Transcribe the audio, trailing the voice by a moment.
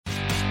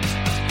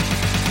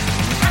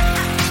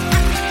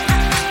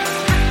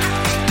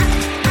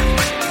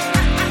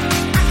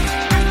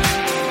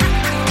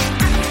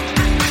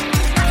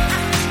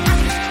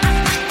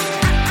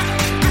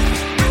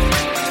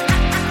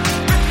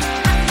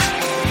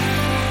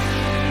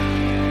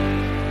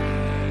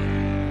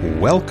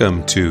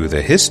Welcome to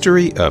the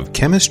History of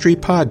Chemistry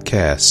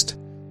podcast.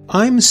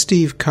 I'm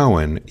Steve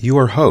Cohen,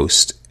 your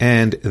host,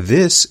 and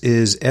this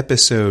is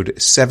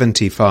episode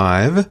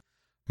 75,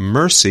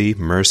 Mercy,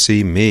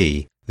 Mercy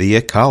Me, the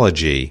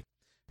Ecology,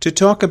 to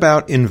talk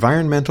about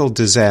environmental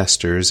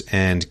disasters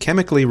and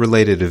chemically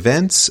related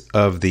events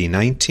of the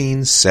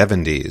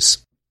 1970s.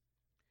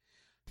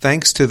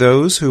 Thanks to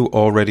those who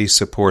already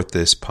support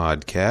this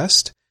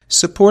podcast.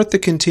 Support the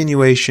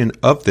continuation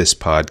of this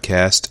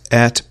podcast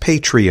at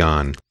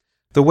Patreon.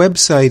 The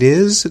website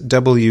is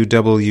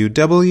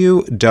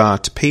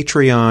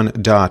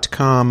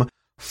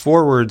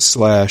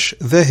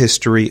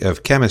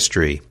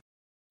www.patreon.com/thehistoryofchemistry.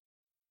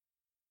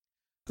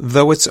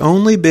 Though it's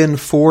only been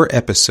 4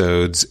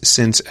 episodes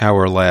since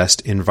our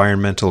last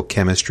environmental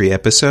chemistry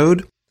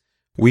episode,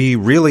 we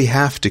really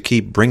have to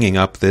keep bringing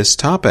up this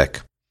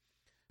topic.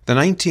 The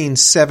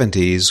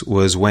 1970s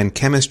was when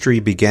chemistry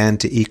began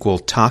to equal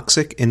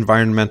toxic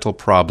environmental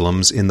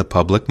problems in the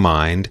public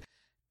mind,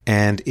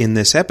 and in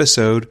this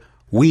episode,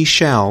 we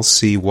shall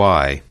see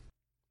why.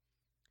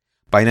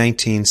 By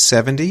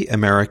 1970,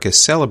 America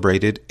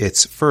celebrated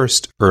its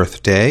first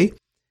Earth Day,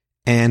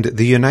 and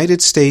the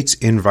United States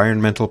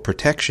Environmental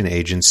Protection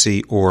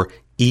Agency, or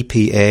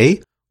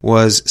EPA,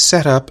 was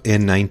set up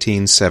in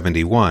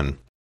 1971.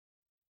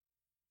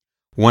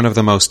 One of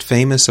the most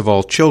famous of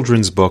all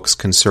children's books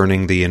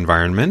concerning the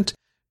environment,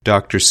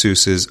 Dr.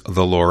 Seuss's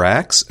The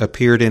Lorax,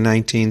 appeared in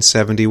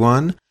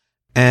 1971,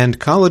 and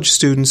college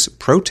students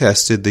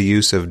protested the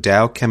use of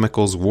Dow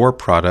Chemical's war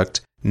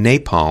product,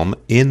 napalm,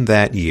 in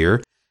that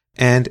year,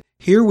 and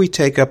here we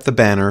take up the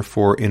banner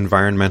for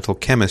environmental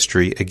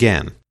chemistry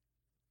again.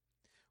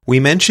 We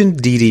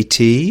mentioned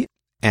DDT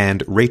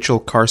and Rachel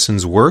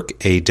Carson's work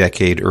a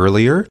decade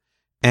earlier,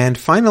 and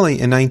finally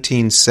in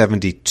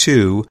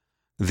 1972,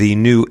 the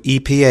new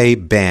EPA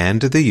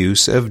banned the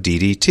use of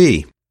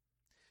DDT.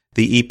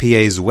 The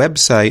EPA's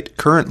website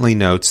currently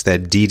notes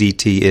that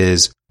DDT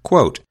is,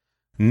 quote,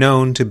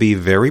 known to be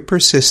very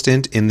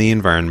persistent in the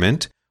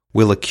environment,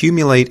 will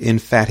accumulate in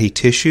fatty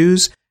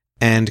tissues,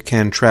 and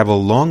can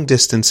travel long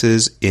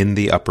distances in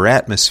the upper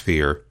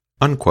atmosphere,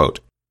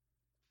 unquote.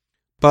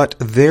 But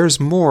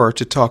there's more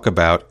to talk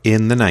about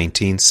in the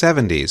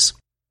 1970s.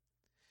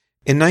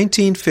 In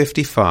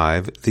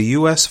 1955, the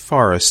U.S.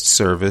 Forest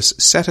Service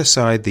set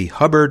aside the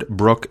Hubbard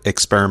Brook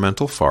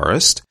Experimental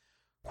Forest,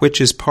 which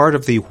is part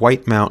of the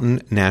White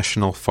Mountain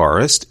National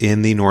Forest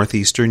in the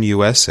northeastern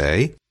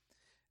USA,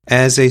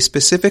 as a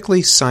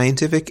specifically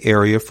scientific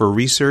area for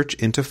research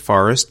into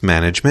forest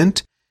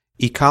management,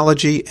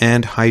 ecology,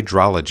 and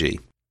hydrology.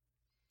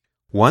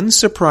 One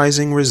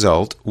surprising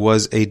result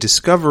was a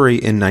discovery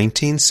in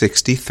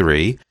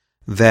 1963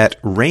 that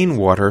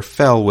rainwater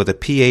fell with a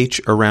pH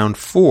around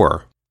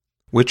 4,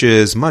 which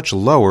is much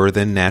lower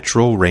than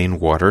natural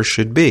rainwater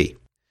should be.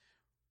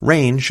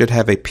 Rain should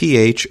have a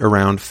pH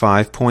around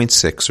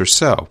 5.6 or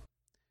so.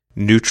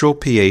 Neutral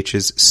pH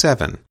is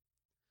 7.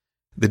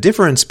 The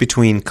difference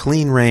between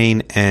clean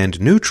rain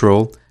and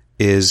neutral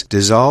is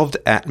dissolved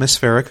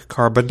atmospheric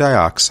carbon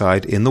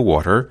dioxide in the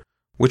water,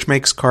 which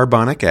makes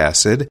carbonic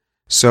acid,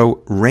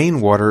 so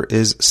rainwater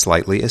is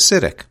slightly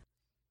acidic.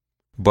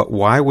 But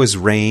why was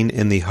rain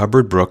in the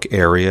Hubbard Brook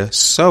area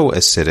so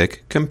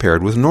acidic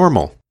compared with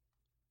normal?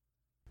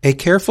 A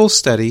careful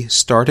study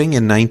starting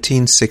in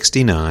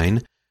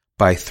 1969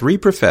 by 3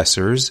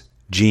 professors,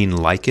 Gene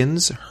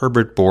Likens,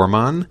 Herbert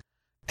Bormann,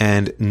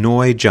 and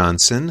Noy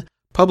Johnson,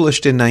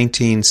 published in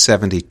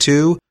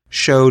 1972,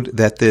 showed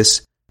that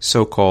this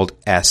so-called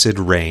acid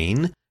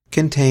rain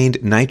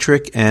contained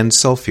nitric and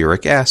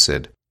sulfuric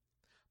acid.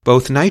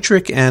 Both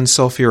nitric and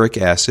sulfuric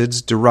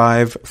acids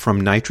derive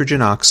from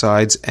nitrogen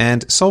oxides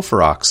and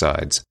sulfur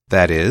oxides,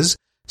 that is,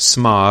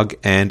 smog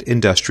and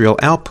industrial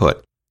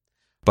output.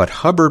 But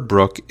Hubbard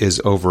Brook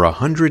is over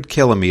 100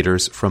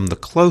 kilometers from the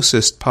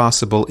closest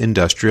possible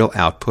industrial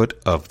output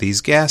of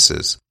these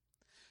gases.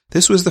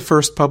 This was the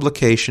first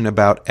publication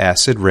about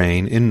acid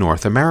rain in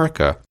North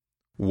America.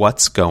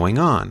 What's going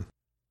on?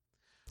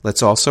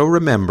 Let's also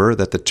remember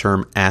that the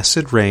term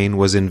acid rain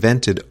was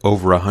invented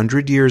over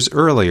 100 years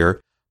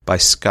earlier by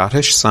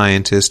Scottish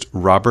scientist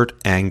Robert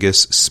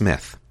Angus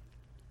Smith.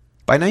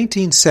 By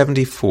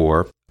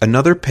 1974,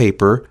 another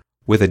paper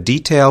with a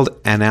detailed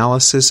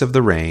analysis of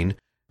the rain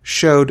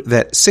showed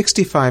that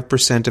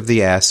 65% of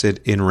the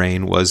acid in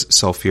rain was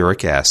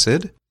sulfuric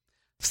acid,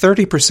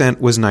 30%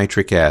 was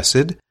nitric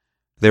acid,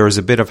 there was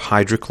a bit of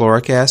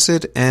hydrochloric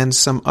acid, and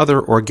some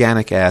other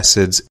organic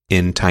acids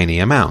in tiny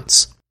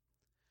amounts.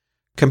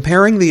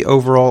 Comparing the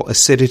overall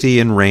acidity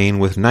in rain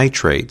with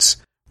nitrates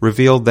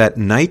revealed that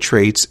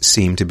nitrates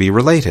seem to be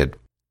related.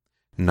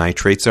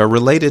 Nitrates are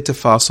related to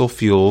fossil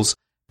fuels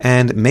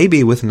and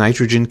maybe with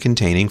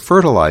nitrogen-containing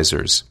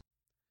fertilizers.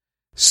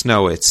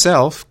 Snow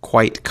itself,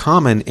 quite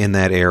common in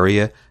that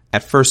area,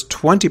 at first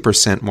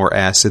 20% more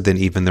acid than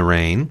even the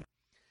rain,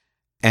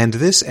 and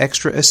this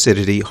extra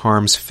acidity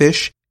harms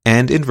fish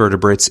and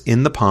invertebrates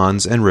in the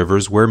ponds and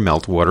rivers where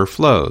meltwater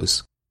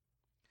flows.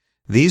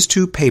 These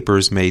 2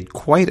 papers made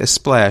quite a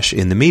splash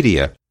in the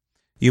media.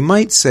 You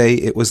might say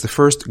it was the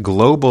first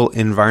global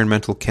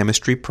environmental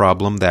chemistry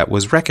problem that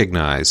was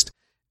recognized,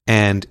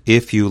 and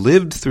if you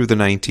lived through the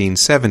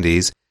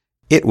 1970s,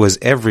 it was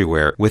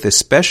everywhere, with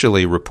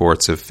especially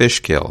reports of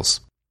fish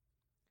kills.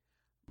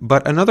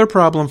 But another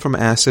problem from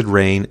acid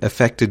rain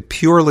affected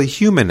purely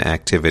human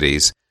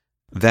activities,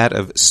 that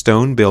of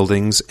stone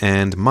buildings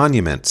and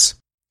monuments.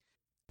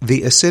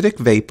 The acidic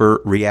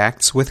vapor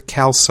reacts with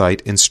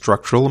calcite in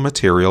structural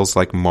materials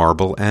like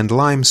marble and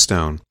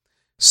limestone.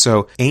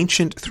 So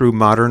ancient through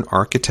modern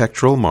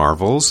architectural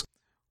marvels,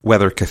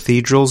 whether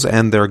cathedrals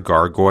and their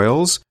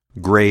gargoyles,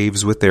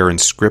 graves with their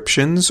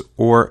inscriptions,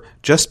 or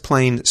just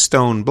plain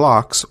stone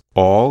blocks,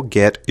 all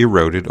get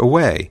eroded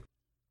away.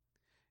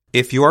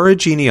 If you are a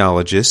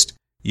genealogist,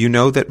 you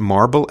know that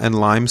marble and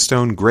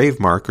limestone grave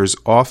markers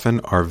often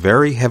are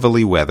very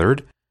heavily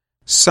weathered,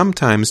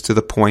 sometimes to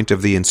the point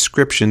of the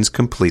inscriptions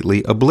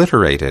completely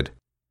obliterated.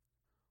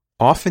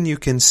 Often you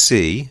can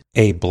see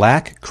a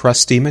black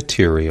crusty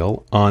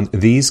material on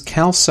these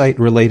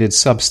calcite-related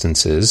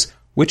substances,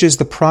 which is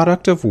the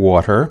product of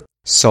water,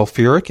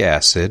 sulfuric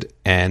acid,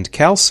 and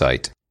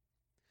calcite.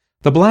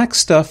 The black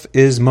stuff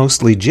is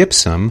mostly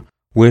gypsum,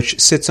 which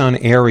sits on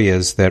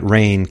areas that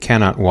rain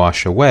cannot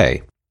wash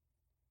away.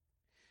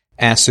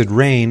 Acid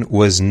rain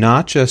was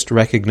not just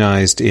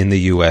recognized in the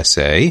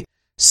USA.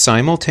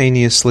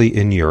 Simultaneously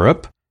in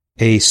Europe,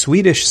 a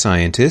Swedish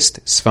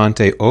scientist,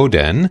 Svante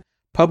Odin,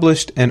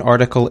 published an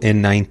article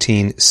in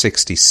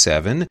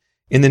 1967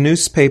 in the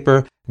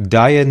newspaper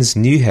Dagens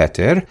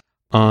Nyheter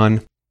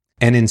on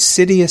an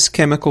insidious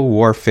chemical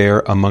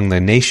warfare among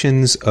the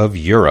nations of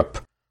Europe,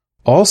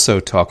 also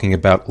talking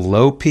about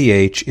low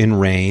pH in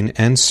rain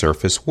and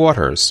surface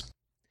waters.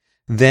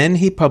 Then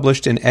he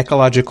published an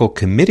Ecological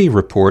Committee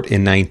report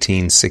in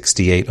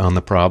 1968 on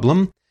the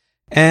problem,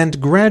 and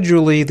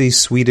gradually the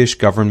Swedish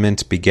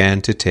government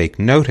began to take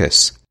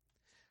notice.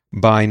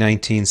 By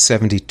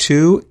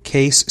 1972,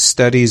 case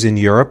studies in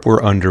Europe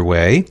were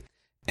underway,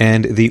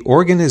 and the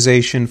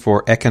Organization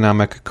for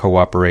Economic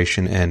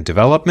Cooperation and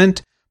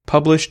Development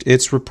published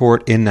its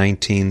report in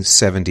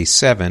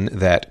 1977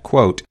 that,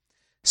 quote,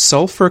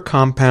 sulfur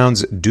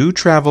compounds do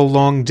travel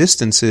long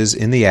distances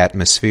in the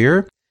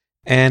atmosphere,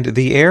 and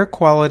the air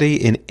quality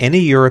in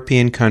any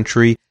European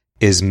country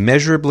is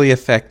measurably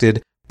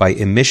affected by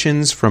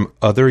emissions from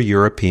other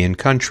European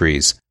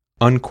countries,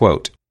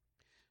 unquote.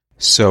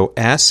 So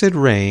acid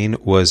rain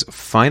was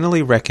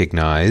finally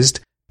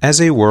recognized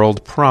as a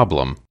world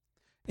problem,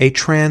 a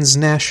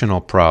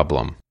transnational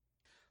problem,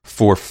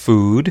 for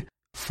food,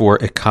 for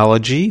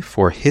ecology,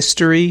 for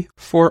history,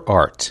 for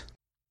art.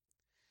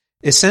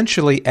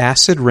 Essentially,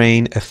 acid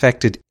rain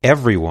affected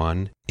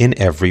everyone in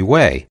every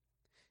way.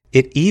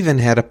 It even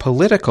had a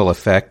political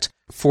effect,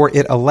 for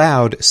it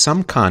allowed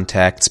some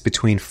contacts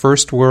between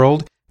First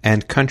World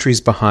and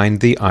countries behind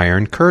the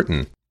Iron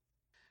Curtain.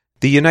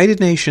 The United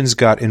Nations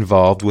got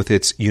involved with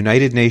its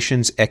United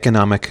Nations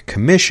Economic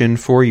Commission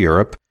for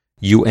Europe,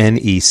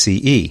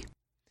 UNECE.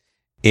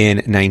 In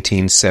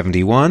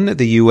 1971,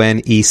 the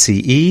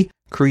UNECE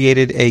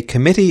created a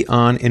Committee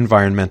on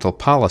Environmental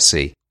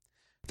Policy.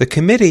 The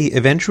committee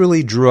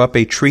eventually drew up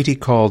a treaty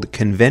called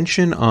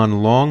Convention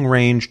on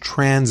Long-Range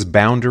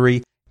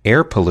Transboundary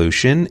Air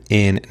Pollution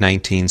in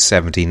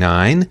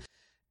 1979,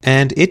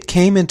 and it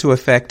came into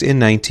effect in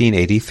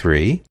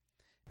 1983,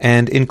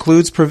 and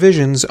includes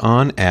provisions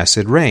on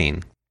acid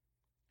rain.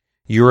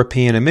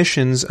 European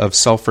emissions of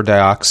sulfur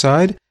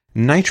dioxide,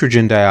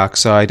 nitrogen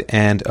dioxide,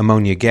 and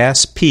ammonia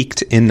gas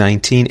peaked in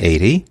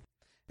 1980,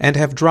 and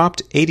have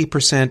dropped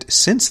 80%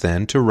 since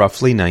then to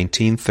roughly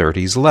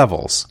 1930s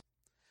levels.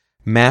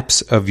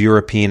 Maps of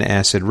European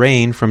acid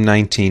rain from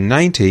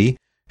 1990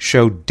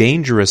 show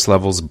dangerous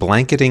levels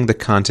blanketing the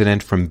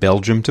continent from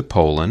Belgium to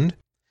Poland.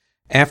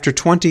 After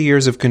 20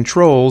 years of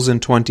controls in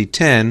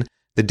 2010,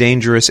 the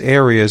dangerous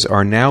areas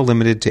are now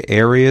limited to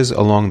areas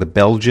along the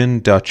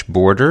Belgian-Dutch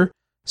border,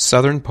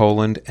 southern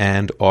Poland,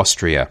 and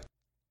Austria.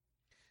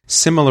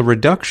 Similar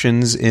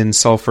reductions in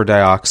sulfur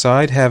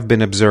dioxide have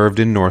been observed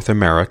in North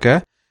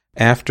America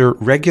after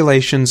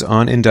regulations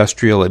on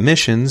industrial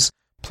emissions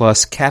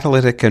plus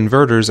catalytic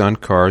converters on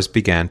cars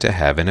began to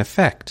have an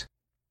effect.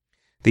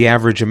 The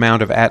average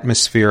amount of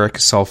atmospheric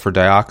sulfur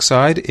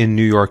dioxide in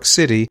New York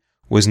City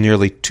was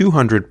nearly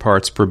 200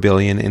 parts per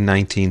billion in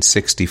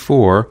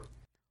 1964,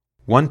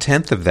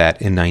 1/10 of that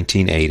in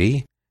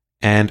 1980,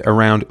 and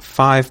around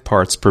 5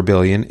 parts per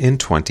billion in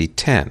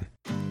 2010.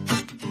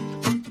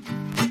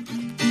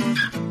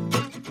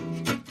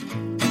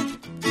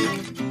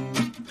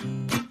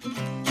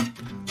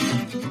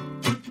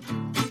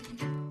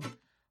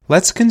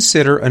 Let's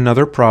consider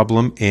another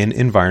problem in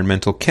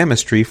environmental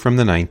chemistry from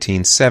the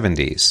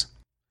 1970s.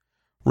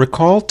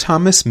 Recall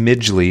Thomas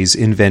Midgley's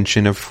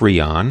invention of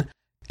Freon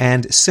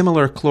and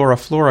similar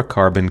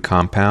chlorofluorocarbon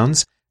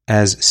compounds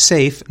as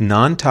safe,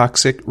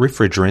 non-toxic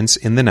refrigerants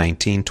in the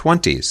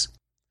 1920s.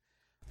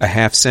 A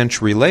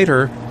half-century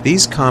later,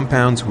 these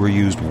compounds were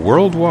used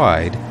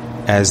worldwide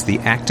as the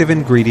active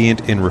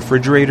ingredient in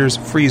refrigerators,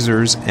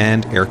 freezers,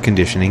 and air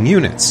conditioning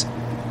units.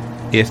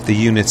 If the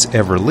units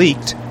ever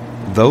leaked,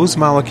 those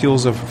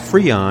molecules of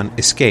Freon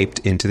escaped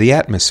into the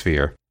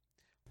atmosphere.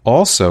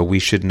 Also, we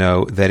should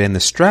know that in the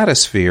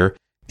stratosphere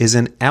is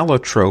an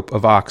allotrope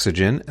of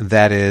oxygen,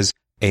 that is,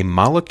 a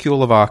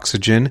molecule of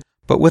oxygen,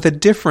 but with a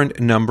different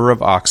number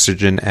of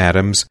oxygen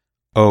atoms,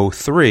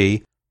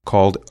 O3,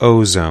 called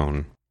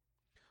ozone.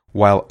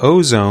 While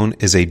ozone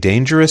is a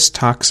dangerous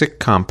toxic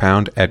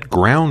compound at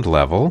ground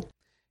level,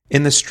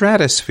 in the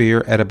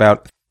stratosphere at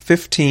about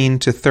 15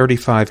 to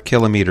 35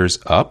 kilometers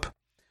up,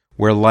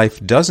 where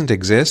life doesn't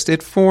exist,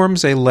 it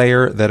forms a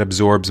layer that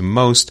absorbs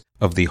most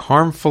of the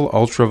harmful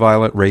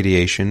ultraviolet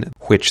radiation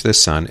which the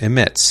sun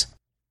emits.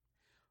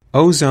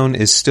 Ozone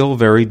is still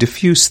very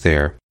diffuse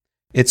there.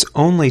 It's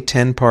only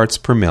 10 parts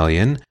per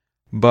million,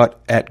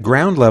 but at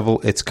ground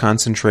level its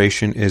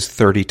concentration is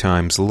 30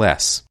 times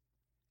less.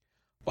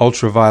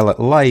 Ultraviolet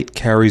light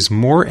carries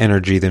more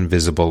energy than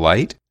visible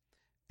light,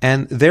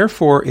 and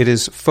therefore it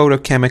is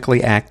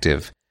photochemically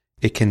active.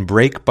 It can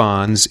break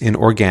bonds in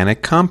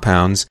organic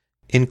compounds,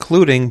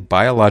 including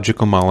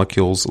biological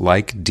molecules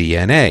like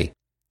DNA.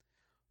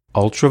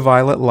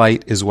 Ultraviolet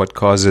light is what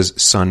causes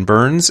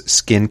sunburns,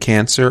 skin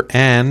cancer,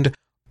 and,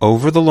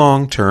 over the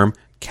long term,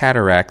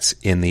 cataracts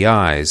in the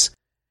eyes.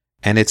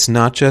 And it's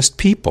not just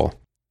people.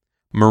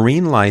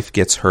 Marine life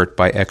gets hurt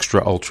by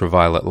extra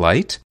ultraviolet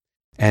light,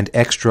 and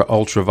extra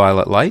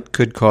ultraviolet light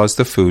could cause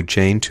the food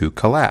chain to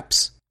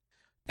collapse.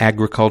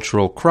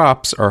 Agricultural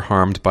crops are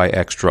harmed by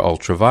extra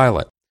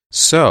ultraviolet.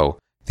 So,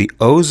 the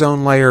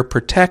ozone layer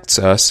protects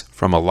us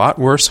from a lot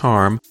worse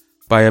harm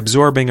by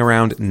absorbing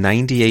around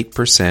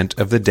 98%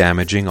 of the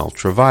damaging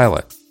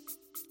ultraviolet.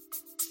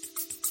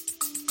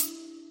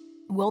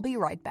 We'll be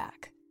right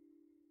back.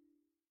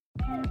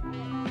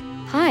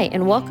 Hi,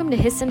 and welcome to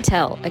Hiss and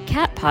Tell, a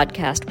cat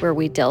podcast where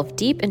we delve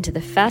deep into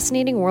the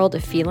fascinating world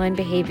of feline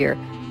behavior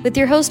with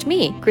your host,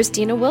 me,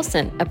 Christina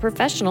Wilson, a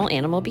professional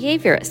animal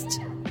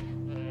behaviorist.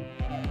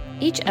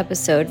 Each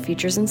episode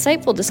features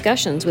insightful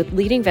discussions with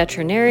leading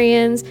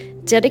veterinarians,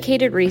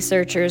 dedicated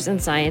researchers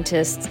and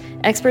scientists,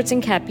 experts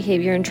in cat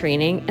behavior and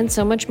training, and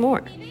so much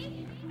more.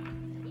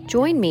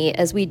 Join me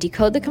as we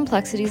decode the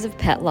complexities of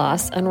pet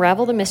loss,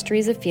 unravel the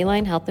mysteries of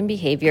feline health and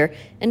behavior,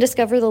 and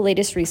discover the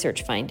latest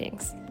research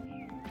findings.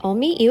 I'll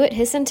meet you at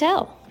Hiss and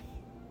Tell.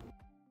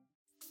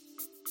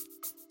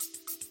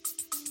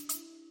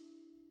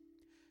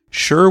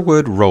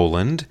 Sherwood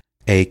Rowland,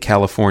 a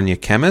California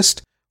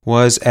chemist,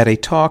 was at a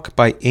talk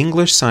by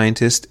English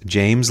scientist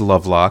James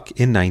Lovelock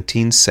in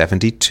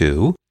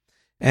 1972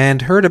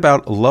 and heard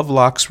about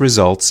Lovelock's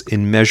results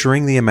in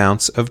measuring the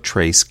amounts of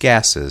trace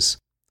gases.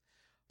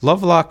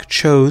 Lovelock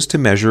chose to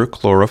measure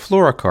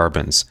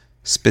chlorofluorocarbons,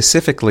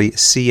 specifically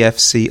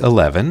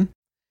CFC11,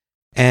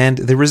 and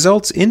the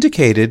results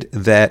indicated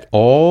that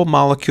all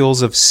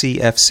molecules of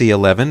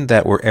CFC11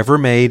 that were ever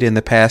made in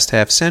the past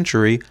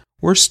half-century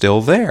were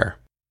still there.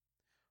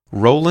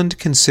 Rowland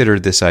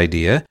considered this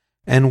idea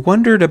and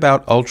wondered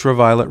about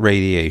ultraviolet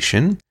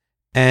radiation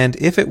and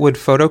if it would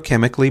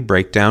photochemically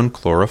break down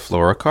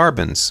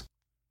chlorofluorocarbons.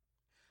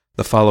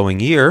 The following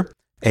year,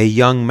 a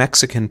young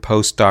Mexican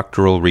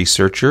postdoctoral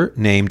researcher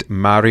named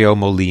Mario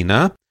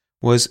Molina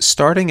was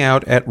starting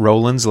out at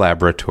Rowland's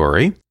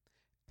laboratory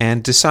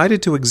and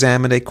decided to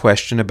examine a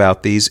question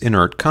about these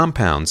inert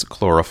compounds,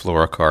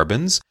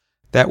 chlorofluorocarbons,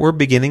 that were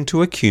beginning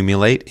to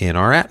accumulate in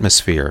our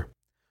atmosphere.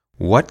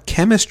 What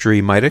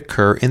chemistry might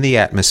occur in the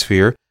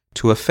atmosphere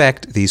to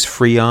affect these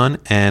Freon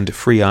and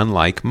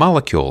Freon-like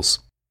molecules?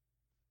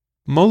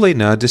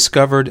 Molina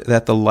discovered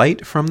that the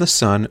light from the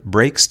sun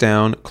breaks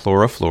down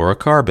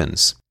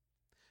chlorofluorocarbons.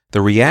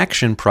 The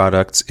reaction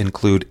products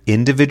include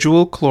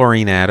individual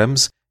chlorine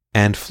atoms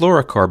and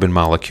fluorocarbon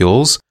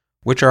molecules,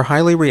 which are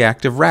highly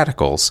reactive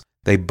radicals.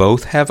 They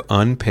both have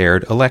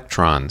unpaired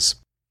electrons.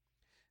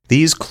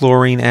 These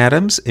chlorine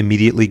atoms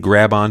immediately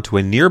grab onto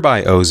a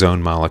nearby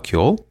ozone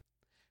molecule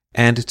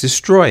and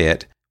destroy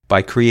it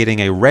by creating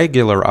a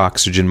regular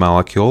oxygen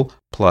molecule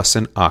plus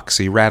an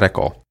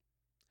oxyradical.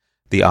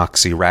 The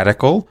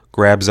oxyradical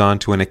grabs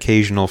onto an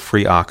occasional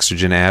free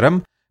oxygen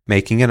atom,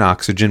 making an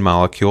oxygen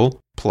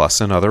molecule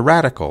plus another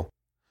radical.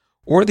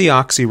 Or the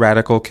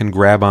oxyradical can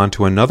grab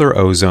onto another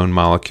ozone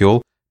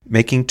molecule,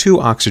 making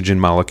two oxygen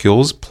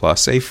molecules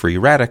plus a free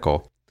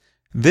radical.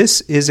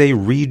 This is a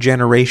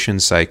regeneration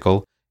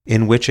cycle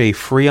in which a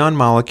Freon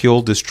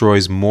molecule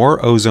destroys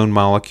more ozone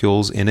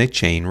molecules in a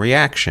chain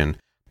reaction,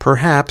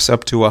 perhaps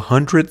up to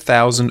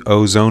 100,000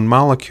 ozone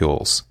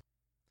molecules.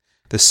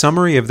 The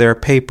summary of their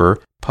paper,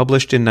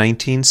 published in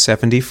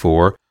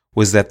 1974,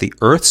 was that the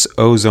Earth's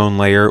ozone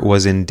layer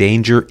was in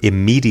danger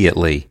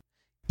immediately,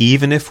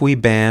 even if we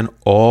ban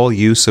all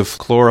use of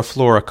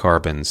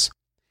chlorofluorocarbons.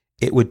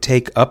 It would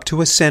take up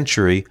to a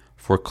century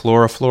for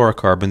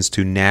chlorofluorocarbons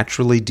to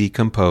naturally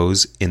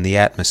decompose in the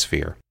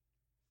atmosphere.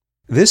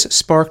 This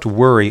sparked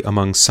worry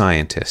among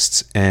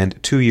scientists,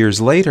 and 2 years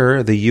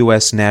later, the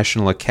U.S.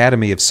 National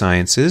Academy of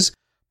Sciences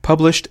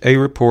published a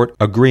report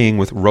agreeing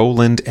with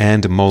Rowland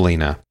and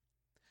Molina.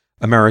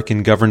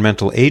 American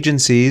governmental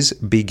agencies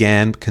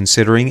began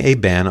considering a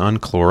ban on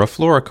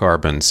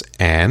chlorofluorocarbons,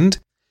 and,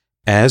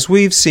 as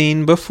we've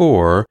seen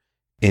before,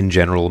 In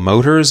General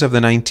Motors of the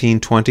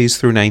 1920s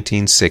through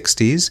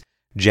 1960s,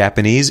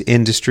 Japanese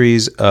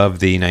industries of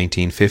the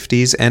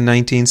 1950s and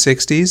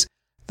 1960s,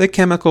 the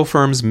chemical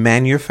firms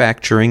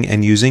manufacturing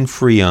and using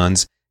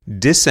freons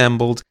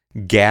dissembled,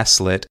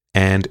 gaslit,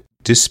 and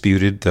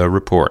disputed the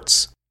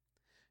reports.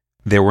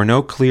 There were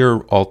no clear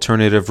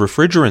alternative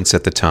refrigerants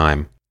at the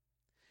time.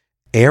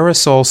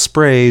 Aerosol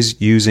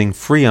sprays using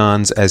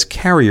freons as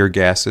carrier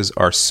gases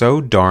are so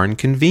darn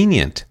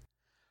convenient.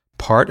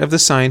 Part of the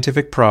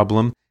scientific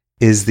problem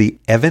is the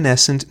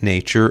evanescent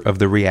nature of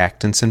the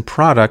reactants and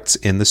products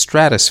in the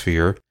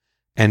stratosphere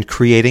and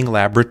creating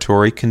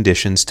laboratory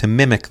conditions to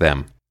mimic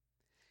them.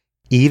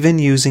 Even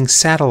using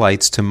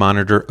satellites to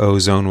monitor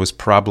ozone was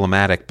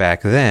problematic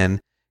back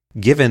then,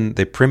 given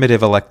the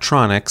primitive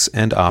electronics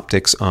and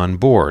optics on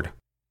board.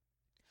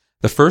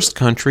 The first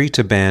country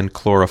to ban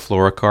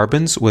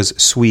chlorofluorocarbons was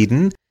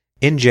Sweden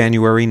in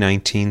January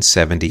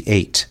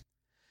 1978.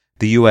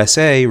 The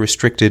USA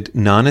restricted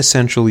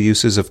non-essential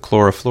uses of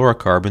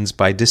chlorofluorocarbons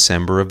by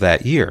December of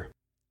that year.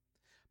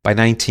 By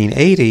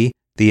 1980,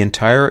 the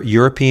entire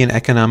European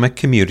Economic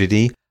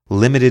Community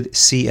limited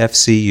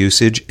CFC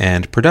usage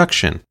and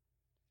production.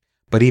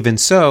 But even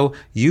so,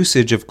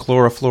 usage of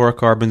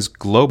chlorofluorocarbons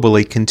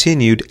globally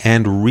continued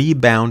and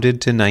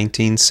rebounded to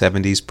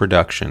 1970s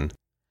production.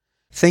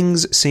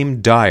 Things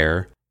seem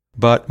dire,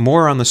 but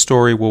more on the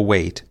story will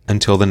wait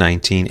until the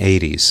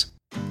 1980s.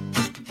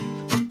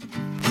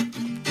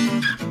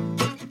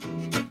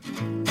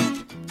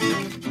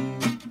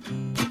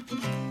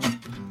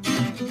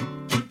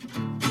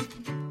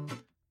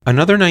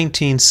 Another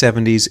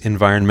 1970s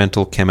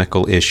environmental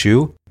chemical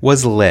issue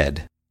was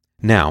lead.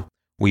 Now,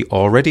 we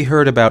already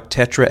heard about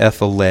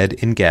tetraethyl lead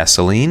in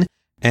gasoline,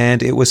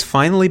 and it was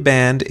finally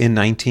banned in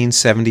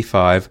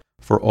 1975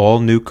 for all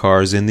new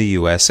cars in the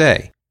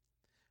USA.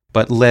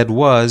 But lead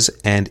was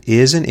and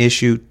is an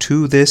issue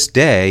to this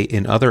day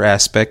in other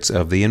aspects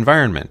of the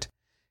environment.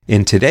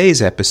 In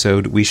today's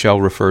episode, we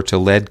shall refer to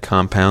lead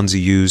compounds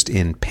used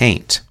in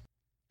paint.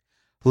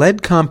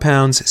 Lead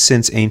compounds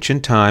since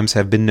ancient times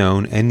have been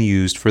known and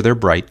used for their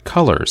bright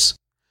colors.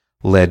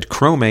 Lead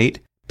chromate,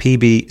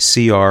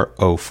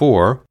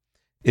 PbCrO4,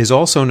 is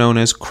also known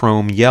as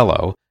chrome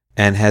yellow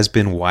and has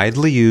been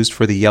widely used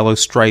for the yellow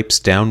stripes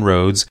down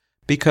roads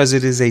because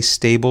it is a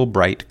stable,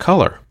 bright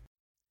color.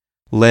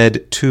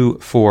 Lead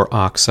 2,4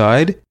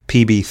 oxide,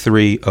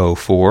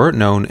 Pb3O4,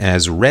 known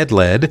as red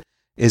lead,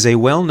 is a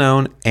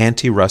well-known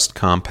anti-rust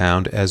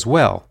compound as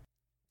well.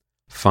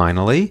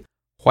 Finally,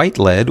 white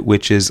lead,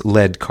 which is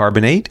lead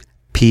carbonate,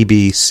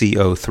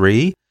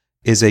 PbCO3,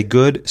 is a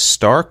good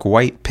stark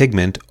white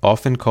pigment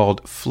often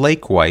called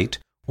flake white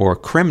or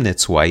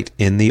Kremnitz white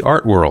in the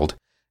art world,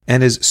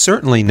 and is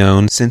certainly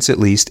known since at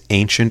least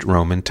ancient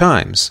Roman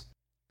times.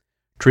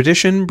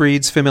 Tradition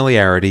breeds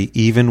familiarity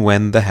even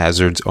when the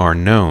hazards are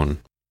known.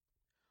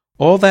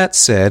 All that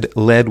said,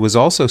 lead was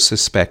also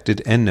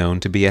suspected and known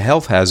to be a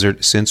health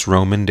hazard since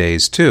Roman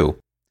days too.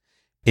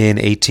 In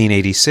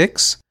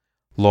 1886,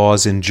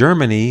 laws in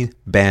Germany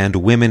banned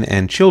women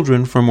and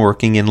children from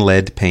working in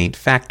lead paint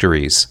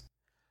factories.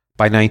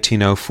 By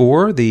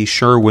 1904, the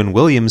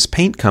Sherwin-Williams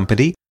Paint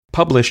Company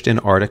published an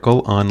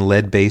article on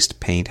lead-based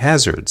paint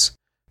hazards.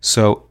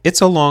 So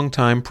it's a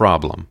long-time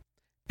problem.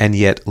 And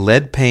yet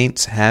lead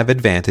paints have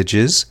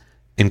advantages,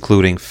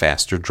 including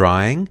faster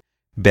drying,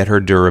 better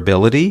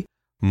durability,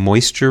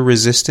 moisture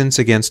resistance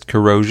against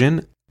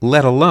corrosion,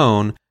 let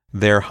alone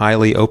their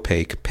highly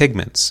opaque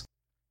pigments.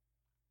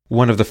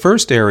 One of the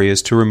first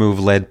areas to remove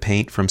lead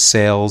paint from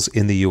sales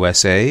in the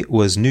USA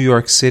was New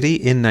York City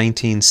in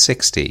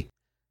 1960.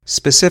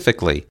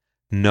 Specifically,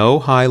 no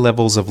high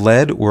levels of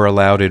lead were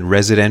allowed in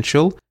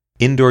residential,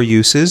 indoor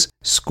uses,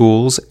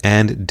 schools,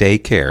 and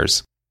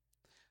daycares.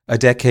 A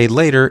decade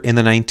later, in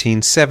the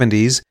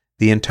 1970s,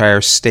 the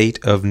entire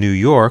state of New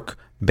York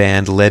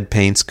banned lead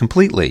paints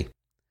completely.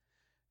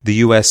 The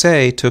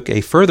USA took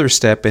a further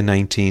step in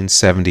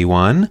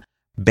 1971,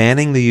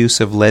 banning the use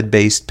of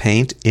lead-based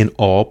paint in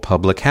all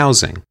public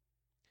housing.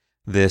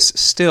 This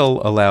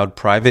still allowed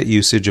private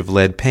usage of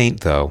lead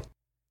paint, though.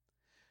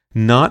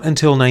 Not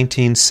until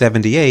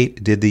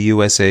 1978 did the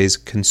USA's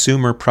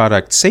Consumer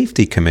Product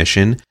Safety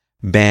Commission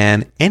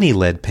ban any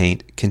lead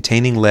paint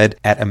containing lead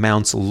at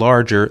amounts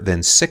larger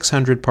than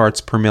 600 parts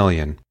per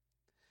million.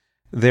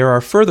 There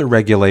are further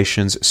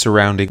regulations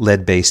surrounding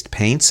lead-based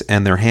paints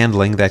and their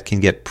handling that can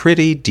get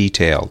pretty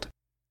detailed.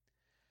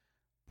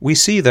 We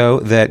see, though,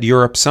 that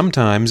Europe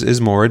sometimes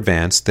is more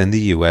advanced than the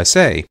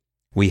USA.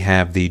 We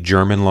have the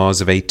German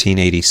laws of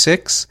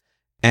 1886,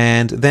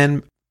 and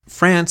then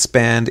France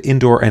banned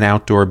indoor and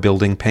outdoor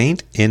building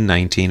paint in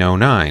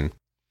 1909.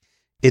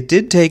 It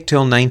did take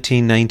till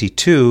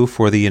 1992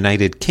 for the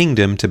United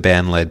Kingdom to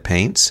ban lead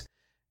paints,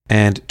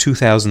 and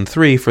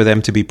 2003 for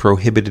them to be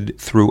prohibited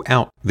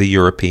throughout the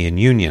European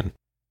Union.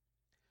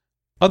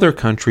 Other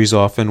countries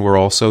often were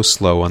also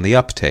slow on the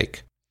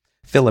uptake.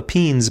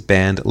 Philippines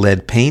banned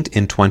lead paint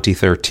in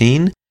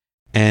 2013,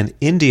 and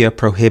India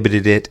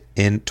prohibited it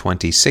in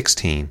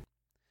 2016.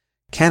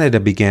 Canada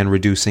began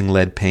reducing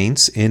lead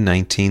paints in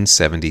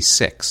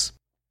 1976.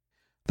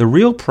 The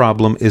real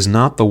problem is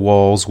not the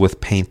walls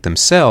with paint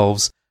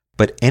themselves,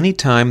 but any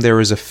time there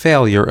is a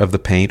failure of the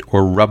paint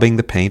or rubbing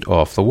the paint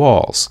off the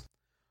walls.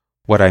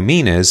 What I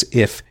mean is,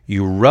 if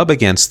you rub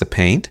against the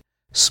paint,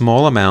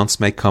 small amounts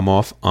may come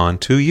off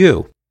onto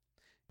you.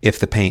 If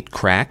the paint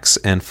cracks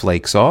and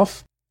flakes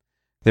off,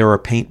 there are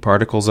paint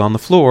particles on the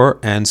floor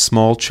and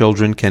small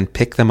children can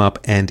pick them up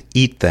and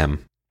eat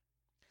them.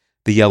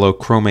 The yellow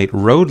chromate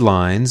road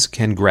lines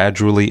can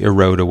gradually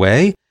erode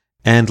away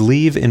and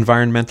leave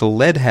environmental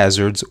lead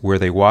hazards where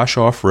they wash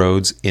off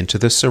roads into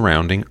the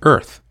surrounding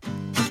earth.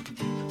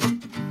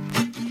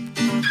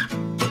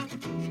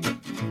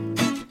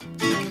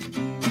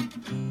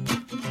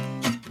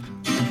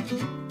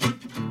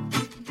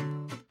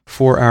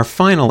 For our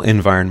final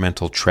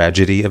environmental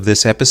tragedy of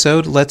this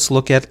episode, let's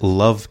look at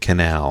Love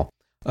Canal,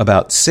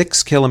 about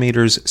 6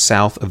 kilometers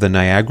south of the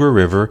Niagara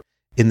River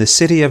in the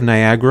city of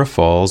Niagara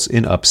Falls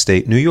in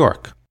upstate New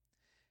York.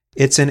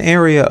 It's an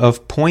area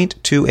of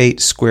 0.28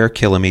 square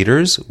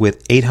kilometers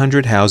with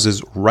 800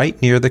 houses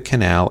right near the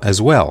canal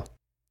as well.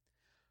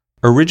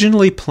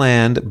 Originally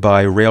planned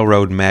by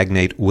railroad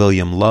magnate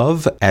William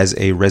Love as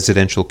a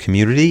residential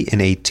community in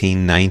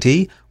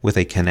 1890 with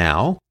a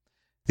canal,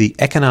 the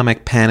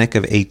economic panic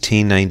of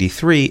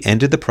 1893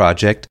 ended the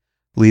project,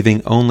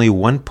 leaving only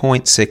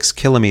 1.6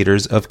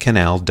 kilometers of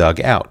canal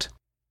dug out.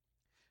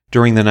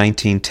 During the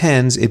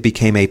 1910s, it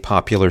became a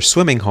popular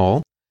swimming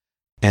hole,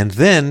 and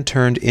then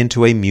turned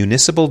into a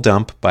municipal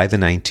dump by the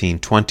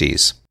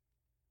 1920s.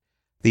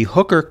 The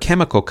Hooker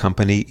Chemical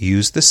Company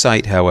used the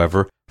site,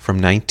 however, from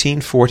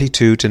 1942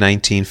 to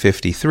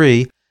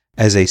 1953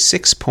 as a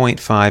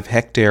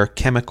 6.5-hectare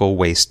chemical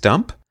waste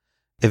dump,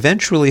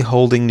 eventually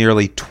holding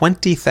nearly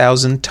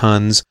 20,000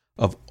 tons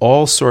of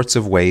all sorts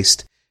of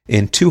waste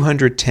in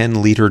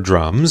 210-liter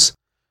drums,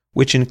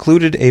 which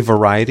included a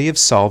variety of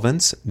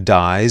solvents,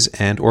 dyes,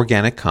 and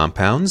organic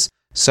compounds,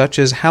 such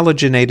as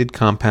halogenated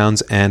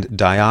compounds and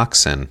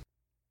dioxin.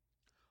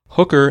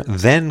 Hooker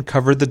then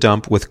covered the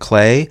dump with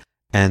clay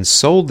and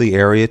sold the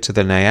area to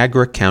the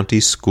Niagara County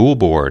School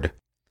Board.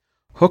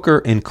 Hooker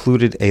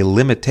included a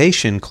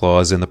limitation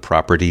clause in the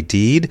property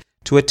deed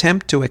to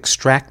attempt to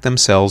extract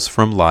themselves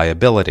from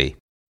liability.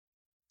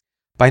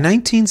 By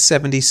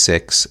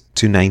 1976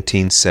 to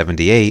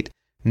 1978,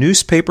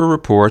 newspaper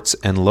reports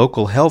and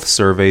local health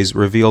surveys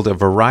revealed a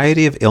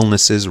variety of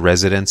illnesses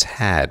residents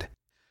had: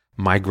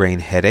 migraine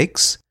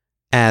headaches,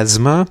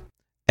 asthma,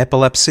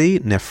 epilepsy,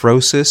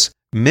 nephrosis,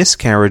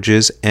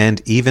 miscarriages,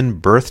 and even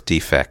birth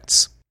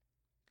defects.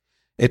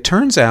 It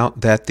turns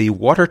out that the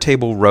water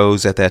table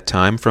rose at that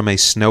time from a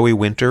snowy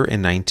winter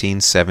in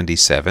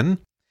 1977,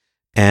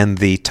 and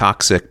the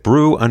toxic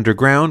brew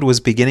underground was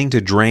beginning to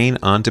drain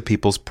onto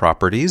people's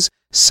properties,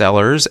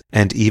 cellars,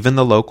 and even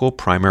the local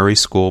primary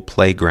school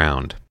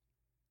playground.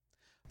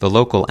 The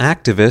local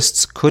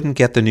activists couldn't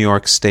get the New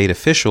York State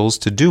officials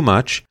to do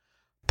much,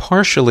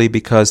 partially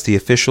because the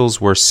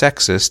officials were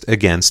sexist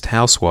against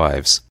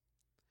housewives.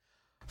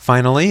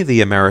 Finally,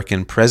 the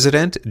American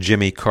president,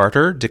 Jimmy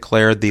Carter,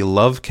 declared the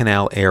Love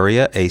Canal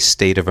area a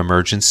state of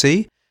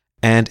emergency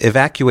and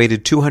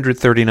evacuated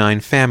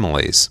 239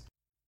 families.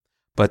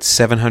 But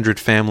 700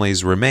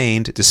 families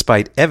remained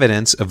despite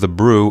evidence of the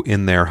brew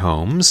in their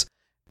homes,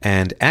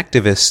 and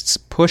activists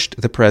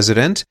pushed the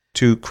president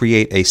to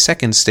create a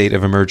second state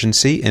of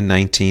emergency in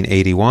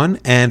 1981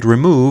 and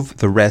remove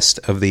the rest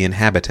of the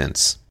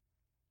inhabitants.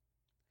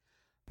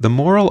 The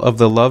moral of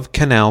the Love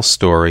Canal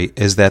story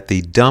is that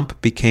the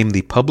dump became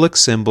the public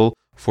symbol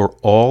for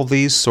all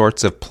these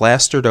sorts of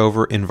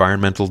plastered-over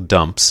environmental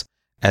dumps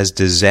as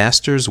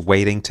disasters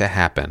waiting to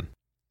happen.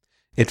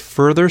 It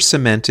further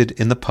cemented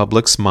in the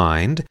public's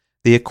mind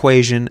the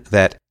equation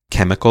that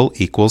chemical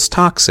equals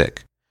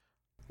toxic,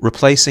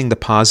 replacing the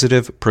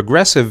positive,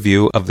 progressive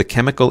view of the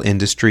chemical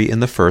industry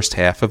in the first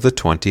half of the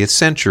 20th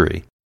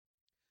century.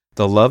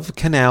 The Love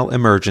Canal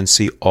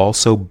emergency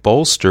also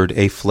bolstered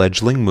a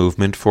fledgling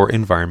movement for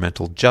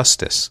environmental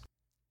justice.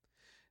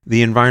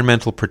 The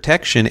Environmental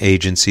Protection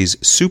Agency's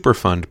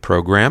Superfund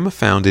program,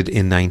 founded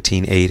in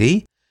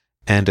 1980,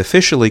 and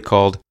officially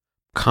called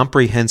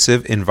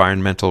Comprehensive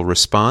Environmental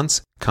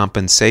Response,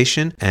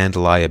 Compensation, and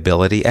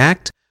Liability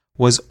Act,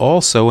 was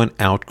also an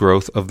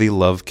outgrowth of the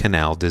Love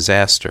Canal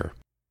disaster.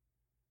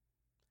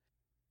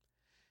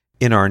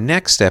 In our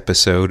next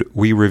episode,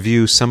 we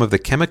review some of the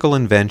chemical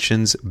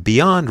inventions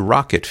beyond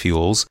rocket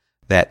fuels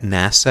that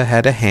NASA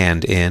had a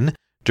hand in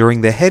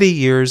during the heady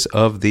years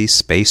of the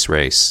space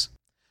race.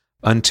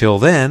 Until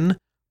then,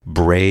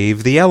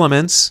 brave the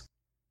elements.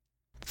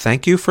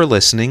 Thank you for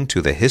listening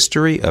to the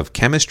History of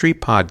Chemistry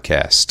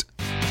podcast.